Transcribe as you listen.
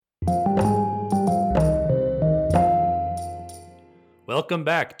Welcome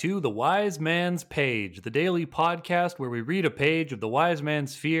back to The Wise Man's Page, the daily podcast where we read a page of The Wise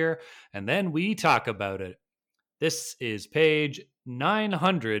Man's Sphere and then we talk about it. This is page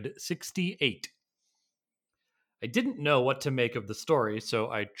 968. I didn't know what to make of the story, so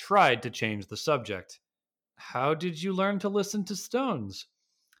I tried to change the subject. How did you learn to listen to stones?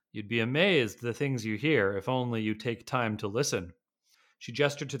 You'd be amazed the things you hear if only you take time to listen. She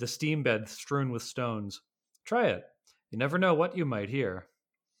gestured to the steam bed strewn with stones. Try it. You never know what you might hear.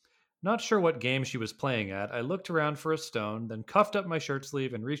 Not sure what game she was playing at, I looked around for a stone, then cuffed up my shirt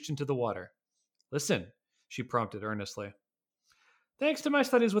sleeve and reached into the water. Listen, she prompted earnestly. Thanks to my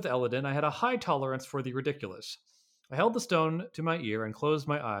studies with Eladin, I had a high tolerance for the ridiculous. I held the stone to my ear and closed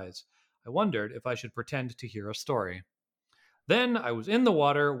my eyes. I wondered if I should pretend to hear a story. Then I was in the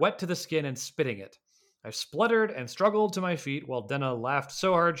water, wet to the skin and spitting it. I spluttered and struggled to my feet while Denna laughed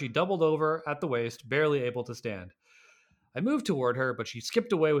so hard she doubled over at the waist, barely able to stand. I moved toward her, but she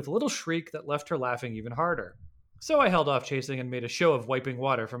skipped away with a little shriek that left her laughing even harder. So I held off chasing and made a show of wiping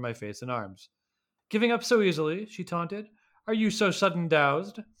water from my face and arms. Giving up so easily, she taunted. Are you so sudden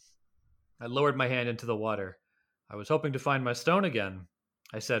doused? I lowered my hand into the water. I was hoping to find my stone again,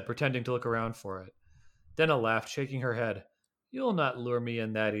 I said, pretending to look around for it. Denna laughed, shaking her head. You'll not lure me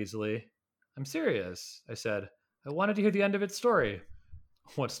in that easily. I'm serious, I said. I wanted to hear the end of its story.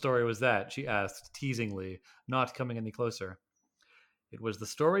 What story was that? She asked, teasingly, not coming any closer. It was the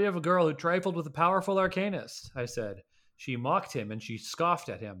story of a girl who trifled with a powerful arcanist, I said. She mocked him and she scoffed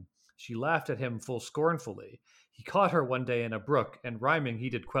at him. She laughed at him full scornfully. He caught her one day in a brook, and rhyming he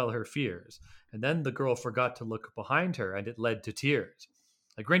did quell her fears. And then the girl forgot to look behind her, and it led to tears.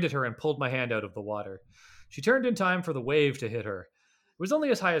 I grinned at her and pulled my hand out of the water. She turned in time for the wave to hit her. It was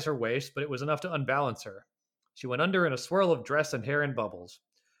only as high as her waist, but it was enough to unbalance her. She went under in a swirl of dress and hair and bubbles.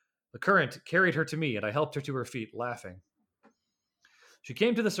 The current carried her to me, and I helped her to her feet, laughing. She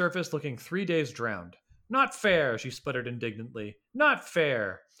came to the surface looking 3 days drowned. Not fair, she sputtered indignantly. Not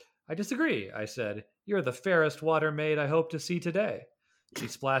fair. I disagree, I said. You're the fairest water maid I hope to see today. She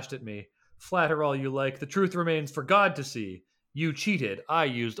splashed at me. Flatter all you like. The truth remains for God to see. You cheated. I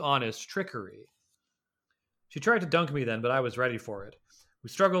used honest trickery. She tried to dunk me then, but I was ready for it. We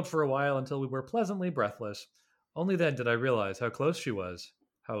struggled for a while until we were pleasantly breathless. Only then did I realize how close she was.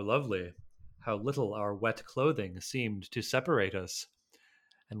 How lovely. How little our wet clothing seemed to separate us.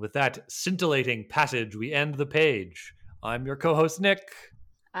 And with that scintillating passage, we end the page. I'm your co-host, Nick.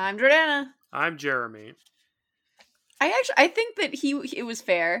 I'm Jordana. I'm Jeremy. I think that it was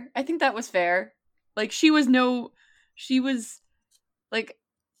fair. I think that was fair. Like, was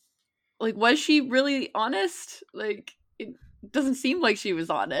was she really honest? Like, it doesn't seem like she was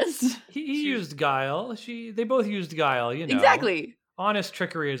honest. He used guile. They both used guile, you know. Exactly. Honest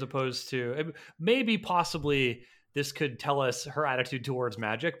trickery as opposed to... Maybe, possibly, this could tell us her attitude towards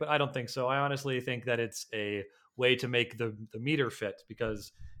magic, but I don't think so. I honestly think that it's a way to make the meter fit,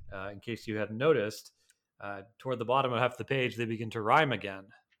 because, in case you hadn't noticed, toward the bottom of half the page, they begin to rhyme again.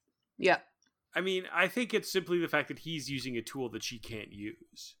 Yeah. I mean, I think it's simply the fact that he's using a tool that she can't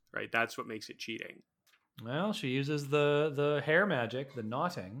use, right? That's what makes it cheating. Well, she uses the hair magic, the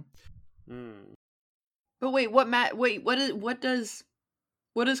knotting. But wait, what does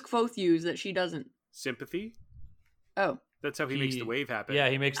Quoth use that she doesn't? Sympathy. Oh. That's how he makes the wave happen. Yeah,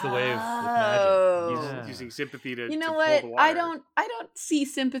 he makes the wave with magic. He's using sympathy to You know to what? pull the water. I don't see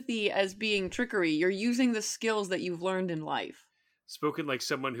sympathy as being trickery. You're using the skills that you've learned in life. Spoken like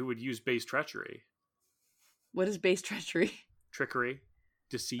someone who would use base treachery. What is base treachery? Trickery.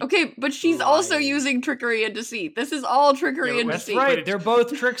 Deceit. Okay, but she's also using trickery and deceit. This is all trickery and That's deceit. right. They're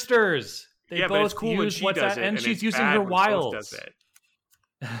both tricksters. They but it's both cool when use she what's does that, it, and she's it's using bad her when wiles. Quoth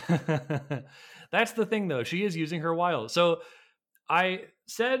does it. That's the thing, though. She is using her wiles. So I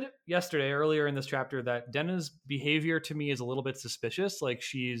said earlier in this chapter, that Denna's behavior to me is a little bit suspicious. Like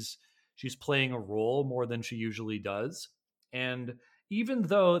she's playing a role more than she usually does. And even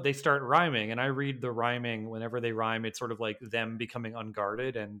though they start rhyming, and I read the rhyming whenever they rhyme, it's sort of like them becoming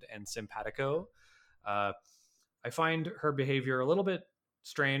unguarded and simpatico. I find her behavior a little bit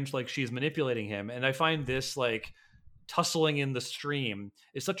strange, like she's manipulating him. And I find this like tussling in the stream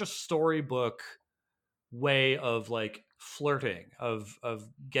is such a storybook way of like flirting, of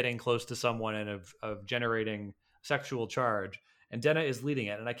getting close to someone and of generating sexual charge. And Denna is leading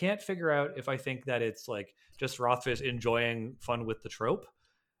it. And I can't figure out if I think that it's like just Rothfuss enjoying fun with the trope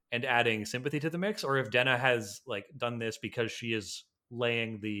and adding sympathy to the mix, or if Denna has like done this because she is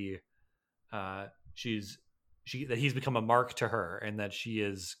laying the that he's become a mark to her, and that she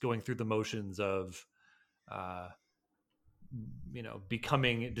is going through the motions of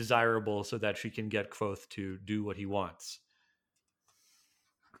becoming desirable so that she can get Quoth to do what he wants.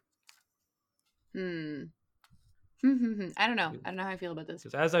 Hmm. I don't know. I don't know how I feel about this.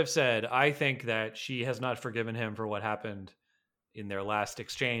 Because as I've said, I think that she has not forgiven him for what happened in their last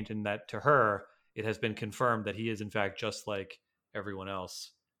exchange, and that to her, it has been confirmed that he is in fact just like everyone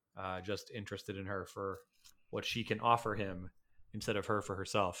else, just interested in her for what she can offer him instead of her for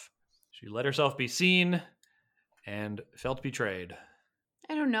herself. She let herself be seen and felt betrayed.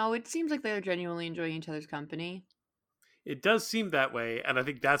 I don't know. It seems like they're genuinely enjoying each other's company. It does seem that way, and I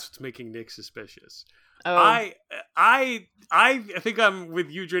think that's what's making Nick suspicious. Oh, I think I'm with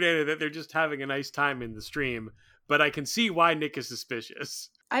you, Jordana, that they're just having a nice time in the stream, but I can see why Nick is suspicious.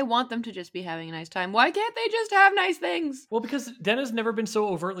 I want them to just be having a nice time. Why can't they just have nice things? Well, because Denna's never been so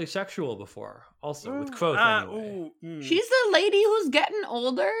overtly sexual before, also, with Quoth anyway. She's the lady who's getting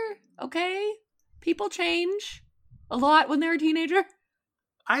older, okay? People change a lot when they're a teenager.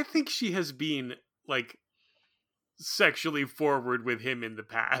 I think she has been, like, sexually forward with him in the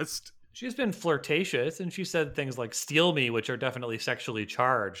past. She's been flirtatious, and she said things like "steal me," which are definitely sexually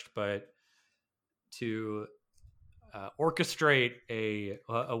charged. But to orchestrate a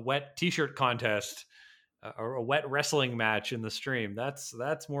wet T-shirt contest or a wet wrestling match in the stream, that's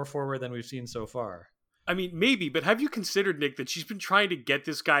more forward than we've seen so far. I mean, maybe, but have you considered, Nick, that she's been trying to get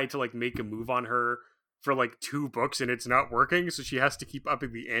this guy to, like, make a move on her for, like, 2 books, and it's not working, so she has to keep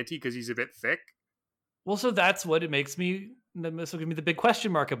upping the ante because he's a bit thick? Well, so that's what it makes me. This will give me the big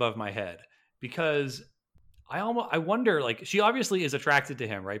question mark above my head, because I wonder, like, she obviously is attracted to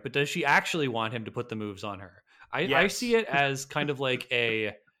him, right? But does she actually want him to put the moves on her? I Yes. see it as kind of like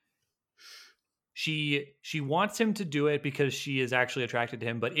she wants him to do it because she is actually attracted to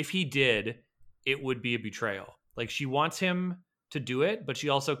him, but if he did, it would be a betrayal. Like, she wants him to do it, but she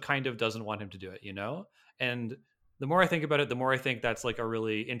also kind of doesn't want him to do it, you know? And the more I think about it, the more I think that's like a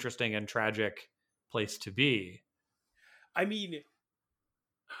really interesting and tragic place to be. I mean,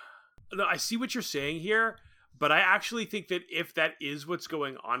 no, I see what you're saying here, but I actually think that if that is what's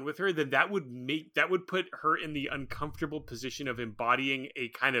going on with her, then that would put her in the uncomfortable position of embodying a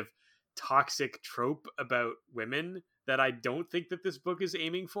kind of toxic trope about women that I don't think that this book is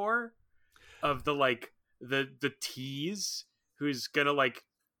aiming for, of the, like, the tease who's gonna, like,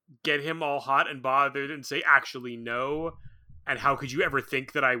 get him all hot and bothered and say, actually no, and how could you ever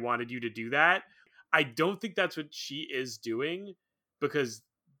think that I wanted you to do that? I don't think that's what she is doing, because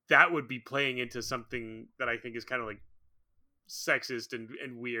that would be playing into something that I think is kind of, like, sexist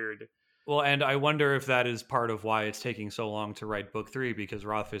and weird. Well, and I wonder if that is part of why it's taking so long to write book 3, because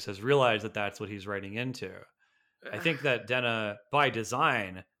Rothfuss has realized that that's what he's writing into. I think that Denna, by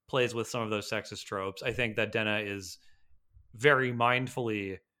design, plays with some of those sexist tropes. I think that Denna is very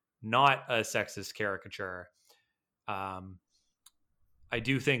mindfully not a sexist caricature. I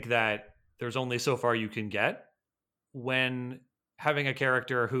do think that there's only so far you can get when having a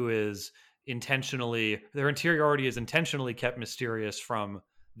character who is intentionally, their interiority is intentionally kept mysterious from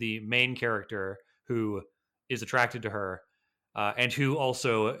the main character who is attracted to her, and who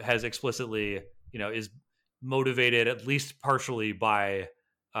also has explicitly, is motivated at least partially by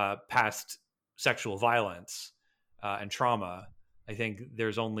past sexual violence and trauma. I think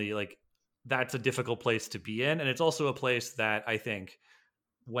there's only, like, that's a difficult place to be in, and it's also a place that I think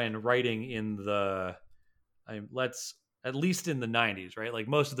when writing in the let's at least in the 90s, right? Like,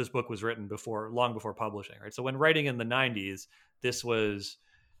 most of this book was written long before publishing, right? So when writing in the 90s, this was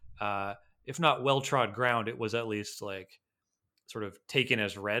if not well-trod ground, it was at least, like, sort of taken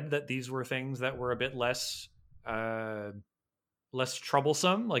as read that these were things that were a bit less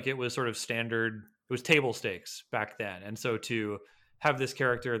troublesome. Like, it was sort of standard, it was table stakes back then. And so to have this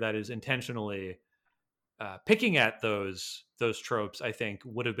character that is intentionally picking at those tropes, I think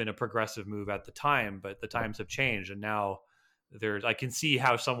would have been a progressive move at the time, but the times have changed, and now I can see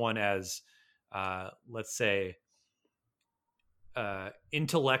how someone as let's say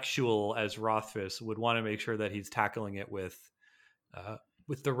intellectual as Rothfuss would want to make sure that he's tackling it with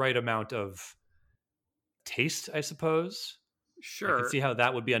the right amount of taste, I suppose. Sure. I can see how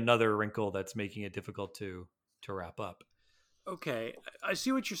that would be another wrinkle that's making it difficult to wrap up. Okay, I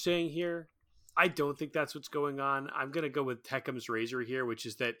see what you're saying here. I don't think that's what's going on. I'm going to go with Teckham's razor here, which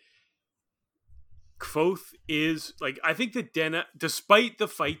is that Kvothe is, like, I think that Denna, despite the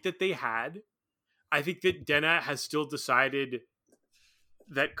fight that they had, I think that Denna has still decided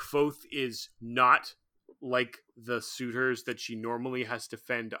that Kvothe is not like the suitors that she normally has to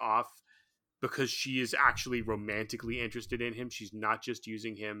fend off, because she is actually romantically interested in him. She's not just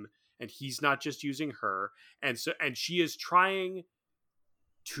using him, and he's not just using her. And she is trying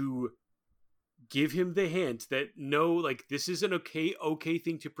to give him the hint that no, like, this is an okay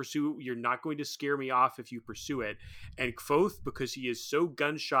thing to pursue. You're not going to scare me off if you pursue it. And Kvothe, because he is so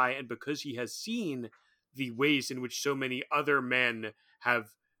gun shy and because he has seen the ways in which so many other men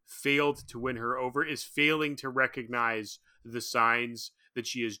have failed to win her over, is failing to recognize the signs that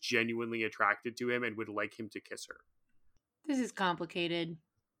she is genuinely attracted to him and would like him to kiss her. This is complicated.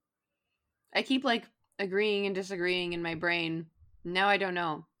 I keep like agreeing and disagreeing in my brain. Now I don't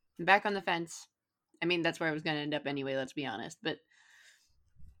know. I'm back on the fence. I mean, that's where I was going to end up anyway, let's be honest. But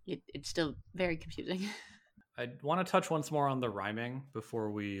it's still very confusing. I want to touch once more on the rhyming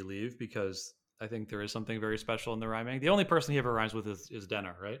before we leave, because I think there is something very special in the rhyming. The only person he ever rhymes with is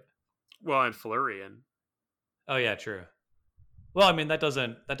Denna, right? Well, and Florian. Oh yeah, true. Well, I mean, that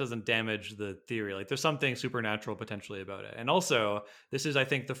doesn't damage the theory. Like, there's something supernatural potentially about it. And also, this is, I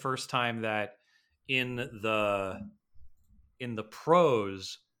think, the first time that in the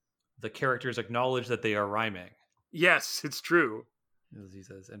prose, the characters acknowledge that they are rhyming. Yes, it's true. As he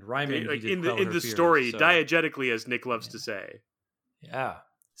says, and rhyming, like, he did in quell the her fears, story, so, diegetically, as Nick loves to say. Yeah.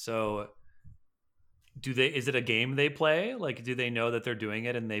 So is it a game they play? Like, do they know that they're doing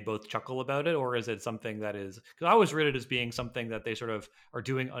it and they both chuckle about it? Or is it something that is, because I always read it as being something that they sort of are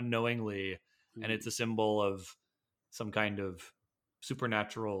doing unknowingly, and it's a symbol of some kind of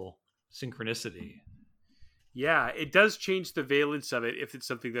supernatural synchronicity. Yeah, it does change the valence of it if it's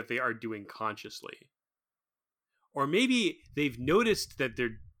something that they are doing consciously. Or maybe they've noticed that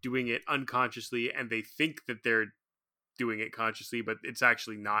they're doing it unconsciously and they think that they're doing it consciously, but it's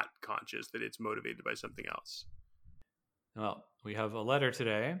actually not conscious, that it's motivated by something else. Well, we have a letter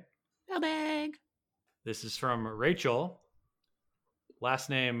today. Mailbag. This is from Rachel. Last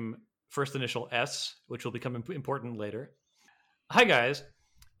name, first initial S, which will become important later. Hi, guys.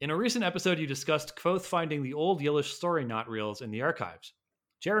 In a recent episode, you discussed Kvothe finding the old Yillish story knot reels in the archives.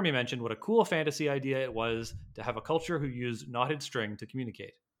 Jeremy mentioned what a cool fantasy idea it was to have a culture who used knotted string to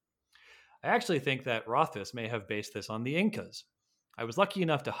communicate. I actually think that Rothfuss may have based this on the Incas. I was lucky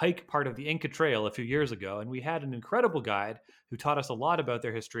enough to hike part of the Inca Trail a few years ago, and we had an incredible guide who taught us a lot about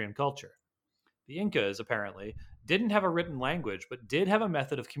their history and culture. The Incas, apparently, didn't have a written language, but did have a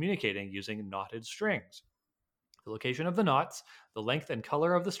method of communicating using knotted strings. The location of the knots, the length and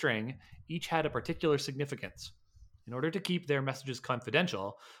color of the string, each had a particular significance. In order to keep their messages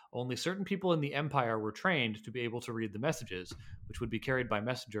confidential, only certain people in the empire were trained to be able to read the messages, which would be carried by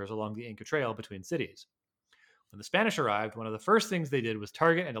messengers along the Inca Trail between cities. When the Spanish arrived, one of the first things they did was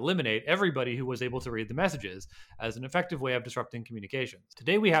target and eliminate everybody who was able to read the messages as an effective way of disrupting communications.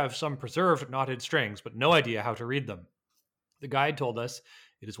 Today we have some preserved knotted strings, but no idea how to read them. The guide told us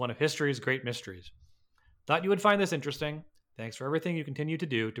it is one of history's great mysteries. Thought you would find this interesting. Thanks for everything you continue to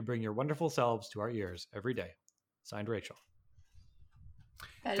do to bring your wonderful selves to our ears every day. Signed, Rachel.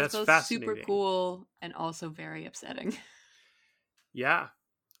 That's both super cool and also very upsetting. Yeah,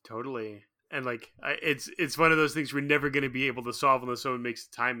 totally. And like, it's one of those things we're never going to be able to solve unless someone makes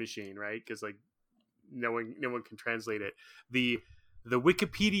a time machine, right? Because like, no one can translate it. The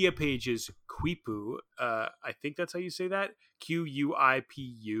Wikipedia page is Quipu. I think that's how you say that.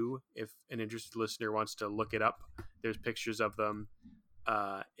 Quipu. If an interested listener wants to look it up, there's pictures of them.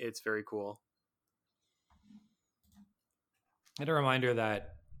 It's very cool. And a reminder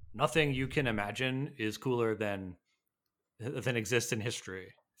that nothing you can imagine is cooler than exists in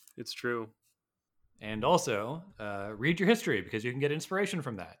history. It's true. And also, read your history, because you can get inspiration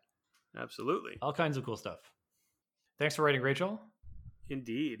from that. Absolutely. All kinds of cool stuff. Thanks for writing, Rachel.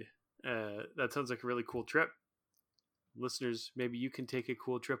 Indeed. That sounds like a really cool trip. Listeners, maybe you can take a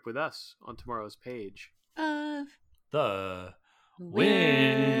cool trip with us on tomorrow's page. Of the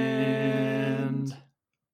wind.